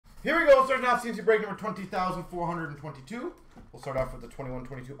Here we go. Starting off CNC break number 20,422. We'll start off with the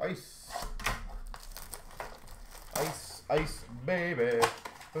 21-22 ice. Ice, ice, baby.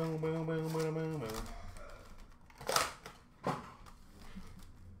 Boom, boom, boom, boom, boom, boom.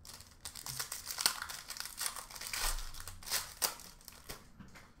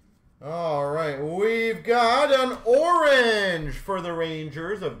 All right, we've got an orange for the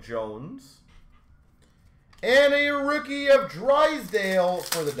Rangers of Jones. And a rookie of Drysdale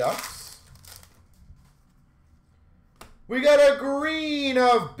for the Ducks. We got a green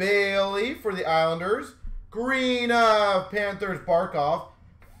of Bailey for the Islanders. Green of Panthers Barkov.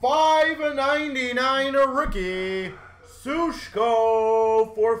 $5.99 a rookie.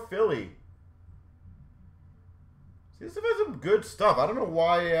 Sushko for Philly. See, this has some good stuff. I don't know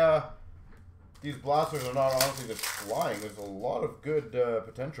why these blasters are not honestly just flying. There's a lot of good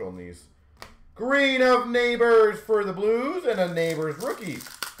potential in these. Green of Neighbors for the Blues, and a Neighbors rookie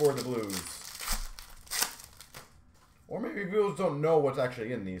for the Blues. Or maybe people don't know what's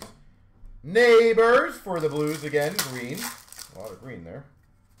actually in these. Neighbors for the Blues, again, green. A lot of green there.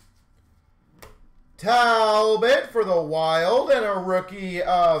 Talbot for the Wild, and a rookie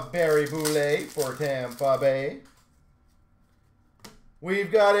of Barry Boulay for Tampa Bay.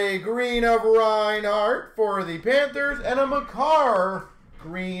 We've got a green of Reinhardt for the Panthers, and a McCarr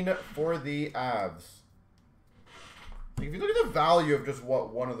green for the Avs. If you look at the value of just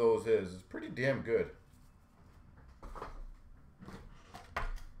what one of those is, it's pretty damn good.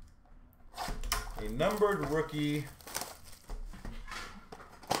 A numbered rookie.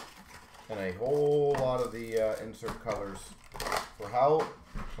 And a whole lot of the insert colors. For how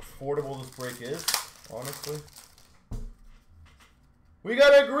affordable this break is, honestly. We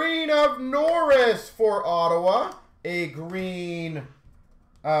got a green of Norris for Ottawa. A green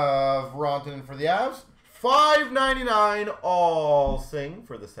of Ronton for the Avs. $5.99 all sing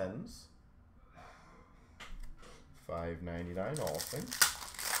for the Sens. $5.99 all sing.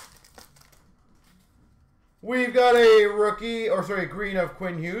 We've got a rookie, or sorry, green of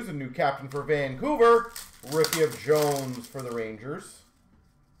Quinn Hughes, a new captain for Vancouver. Rookie of Jones for the Rangers.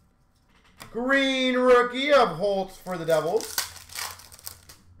 Green rookie of Holtz for the Devils.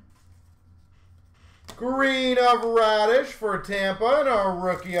 Green of Radish for Tampa, and a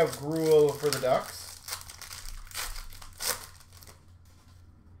rookie of Gruel for the Ducks.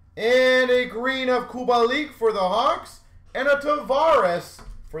 And a green of Kubalik for the Hawks, and a Tavares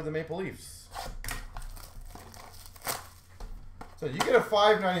for the Maple Leafs. So you get a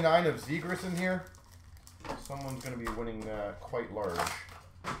 $5.99 of Zegras in here, someone's going to be winning quite large.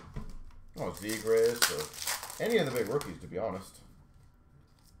 Oh, Zegras or any of the big rookies, to be honest.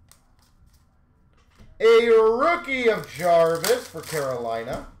 A rookie of Jarvis for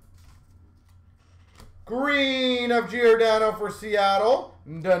Carolina. Green of Giordano for Seattle.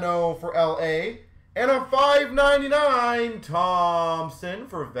 Dano for LA. And a $5.99 Thompson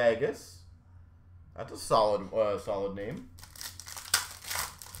for Vegas. That's a solid name.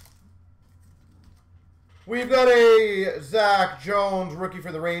 We've got a Zach Jones rookie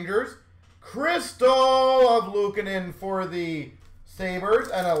for the Rangers. Crystal of Luukkonen for the Sabres,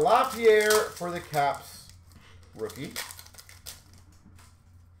 and a Lapierre for the Caps rookie.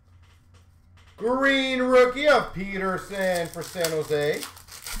 Green rookie of Peterson for San Jose.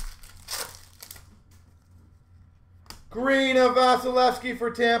 Green of Vasilevsky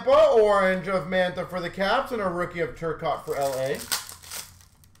for Tampa. Orange of Mantha for the Caps, and a rookie of Turcotte for LA.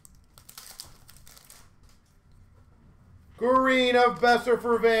 Green of Besser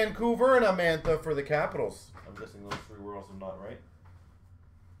for Vancouver, and a Mantha for the Capitals. I'm guessing those three were also not right.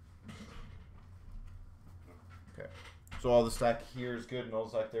 Okay. So all the stack here is good and all the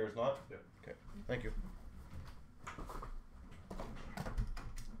stack there is not? Yep. Okay. Thank you.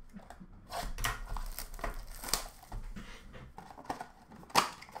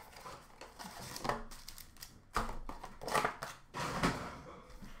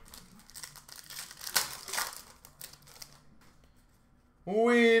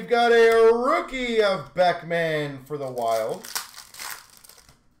 We've got a rookie of Beckman for the Wild.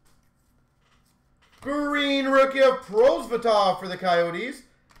 Green rookie of Prosvetov for the Coyotes.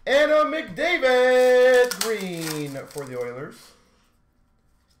 And a McDavid green for the Oilers.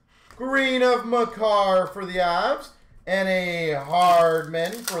 Green of McCarr for the Avs. And a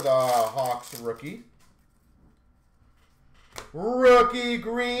Hardman for the Hawks rookie. Rookie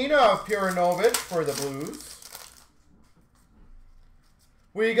green of Purinovich for the Blues.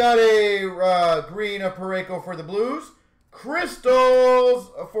 We got a green of Parayko for the Blues. Crystals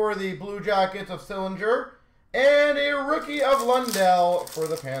for the Blue Jackets of Sillinger. And a rookie of Lundell for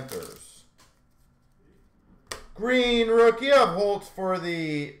the Panthers. Green rookie of Holtz for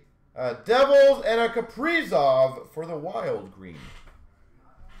the Devils, and a Kaprizov for the Wild Green.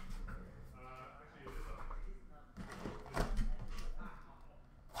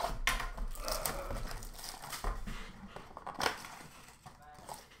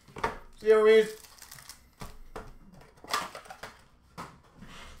 See you, Reese.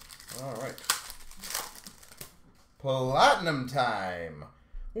 All right. Platinum time.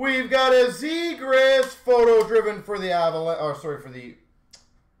 We've got a Zegras photo driven for the for the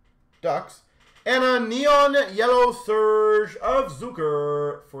Ducks, and a neon yellow surge of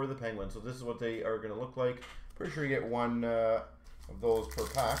Zucker for the Penguins. So this is what they are going to look like. Pretty sure you get one of those per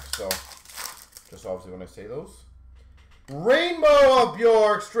pack. So just obviously when I say those. Rainbow of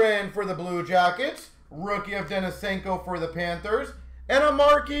Bjorkstrand for the Blue Jackets. Rookie of Denisenko for the Panthers. And a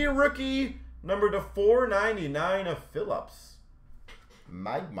marquee rookie number to 499 of Phillips.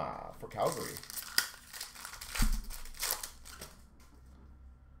 Magma for Calgary.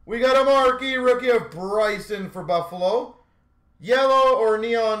 We got a marquee rookie of Bryson for Buffalo. Yellow or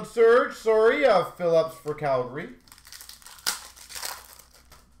neon surge, sorry, of Phillips for Calgary.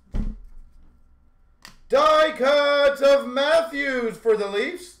 Die cuts of Matthews for the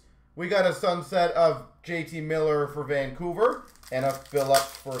Leafs. We got a sunset of JT Miller for Vancouver. And a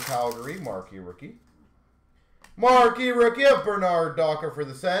Phillips for Calgary, marquee rookie. Marquee rookie of Bernard Docker for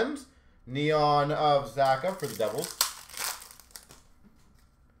the Sens. Neon of Zaka for the Devils.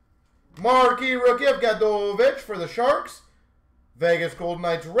 Marquee rookie of Gadovich for the Sharks. Vegas Golden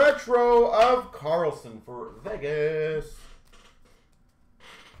Knights retro of Carlson for Vegas.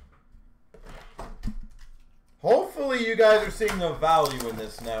 Hopefully you guys are seeing the value in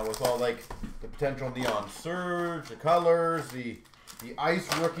this now with all like the potential neon surge, the colors, the ice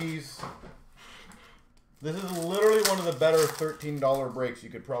rookies. This is literally one of the better $13 breaks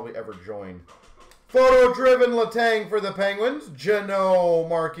you could probably ever join. Photo driven Letang for the Penguins. Jano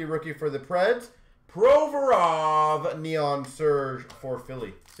marquee rookie for the Preds. Provorov neon surge for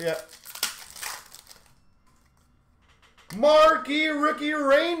Philly. See ya. Marquee rookie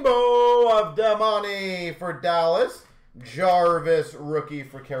rainbow of Damani for Dallas. Jarvis rookie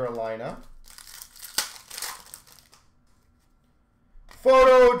for Carolina.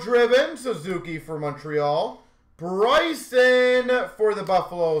 Photo driven Suzuki for Montreal. Bryson for the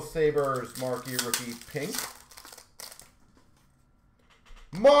Buffalo Sabres. Marquee rookie pink.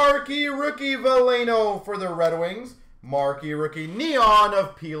 Marquee rookie Veleno for the Red Wings. Marquee rookie neon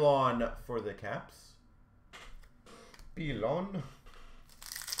of Pilon for the Caps. Pilon.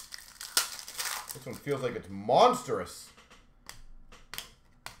 This one feels like it's monstrous.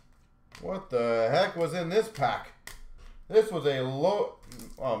 What the heck was in this pack? This was a low...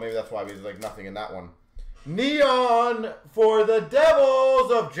 Oh, maybe that's why there's like nothing in that one. Neon for the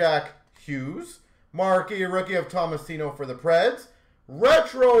Devils of Jack Hughes. Marquee rookie of Tomasino for the Preds.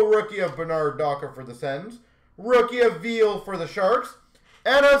 Retro rookie of Bernard Docker for the Sens. Rookie of Veal for the Sharks.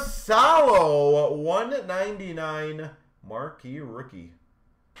 And a Salo 199 marquee rookie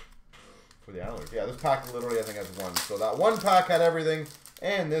for the Islanders. Yeah, this pack literally I think has one. So that one pack had everything,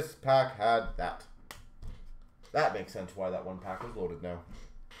 and this pack had that. That makes sense why that one pack was loaded now.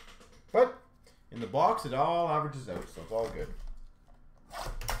 But in the box, it all averages out, so it's all good.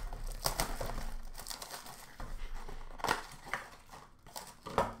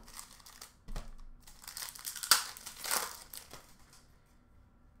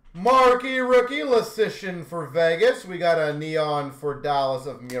 Marquee rookie Lasician for Vegas. We got a neon for Dallas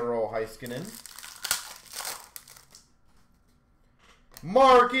of Miro Heiskanen.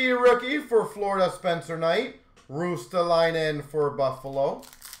 Marquee rookie for Florida Spencer Knight. Roostalainen for Buffalo.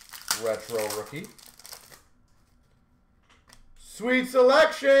 Retro rookie. Sweet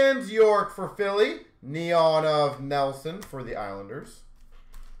selections. York for Philly. Neon of Nelson for the Islanders.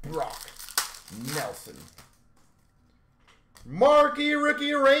 Brock Nelson. Marquee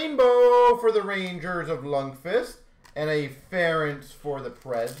rookie rainbow for the Rangers of Lundqvist. And a Ferentz for the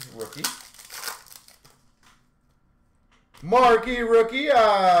Preds rookie. Marquee rookie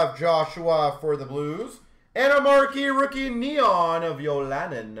of Joshua for the Blues. And a marquee rookie neon of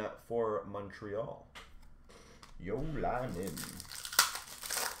Yolanin for Montreal. Yolanin.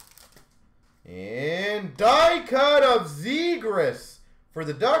 And die cut of Zegras for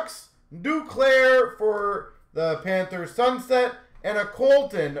the Ducks. Duclair for the Panthers Sunset. And a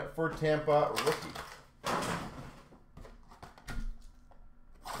Colton for Tampa rookie.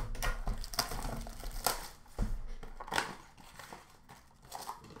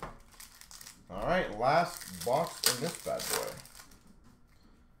 Alright, last box in this bad boy.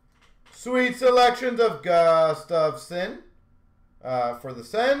 Sweet selections of Gustafsson for the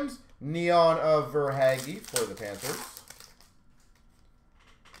Sens. Neon of Verhaeghe for the Panthers.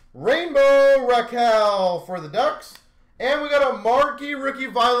 Rainbow Raquel for the Ducks. And we got a marquee rookie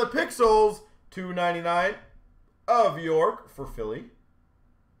Violet Pixels, $2.99 of York for Philly.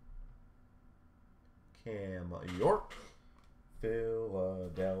 Cam York,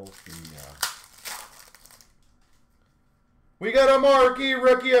 Philadelphia. We got a marquee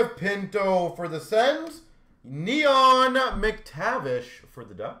rookie of Pinto for the Sens. Neon McTavish for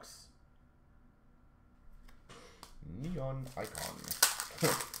the Ducks. Neon icon.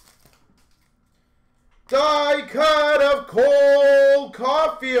 Die cut of Cole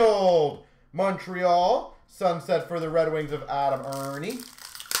Caulfield, Montreal. Sunset for the Red Wings of Adam Ernie.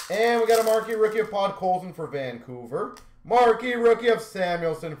 And we got a marquee rookie of Pod Colson for Vancouver. Marquee rookie of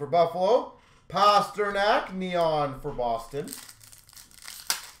Samuelson for Buffalo. Pasternak, neon for Boston.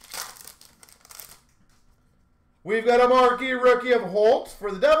 We've got a marquee rookie of Holtz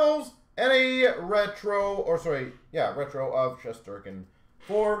for the Devils. And a retro of Shesterkin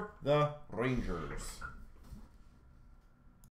for the Rangers.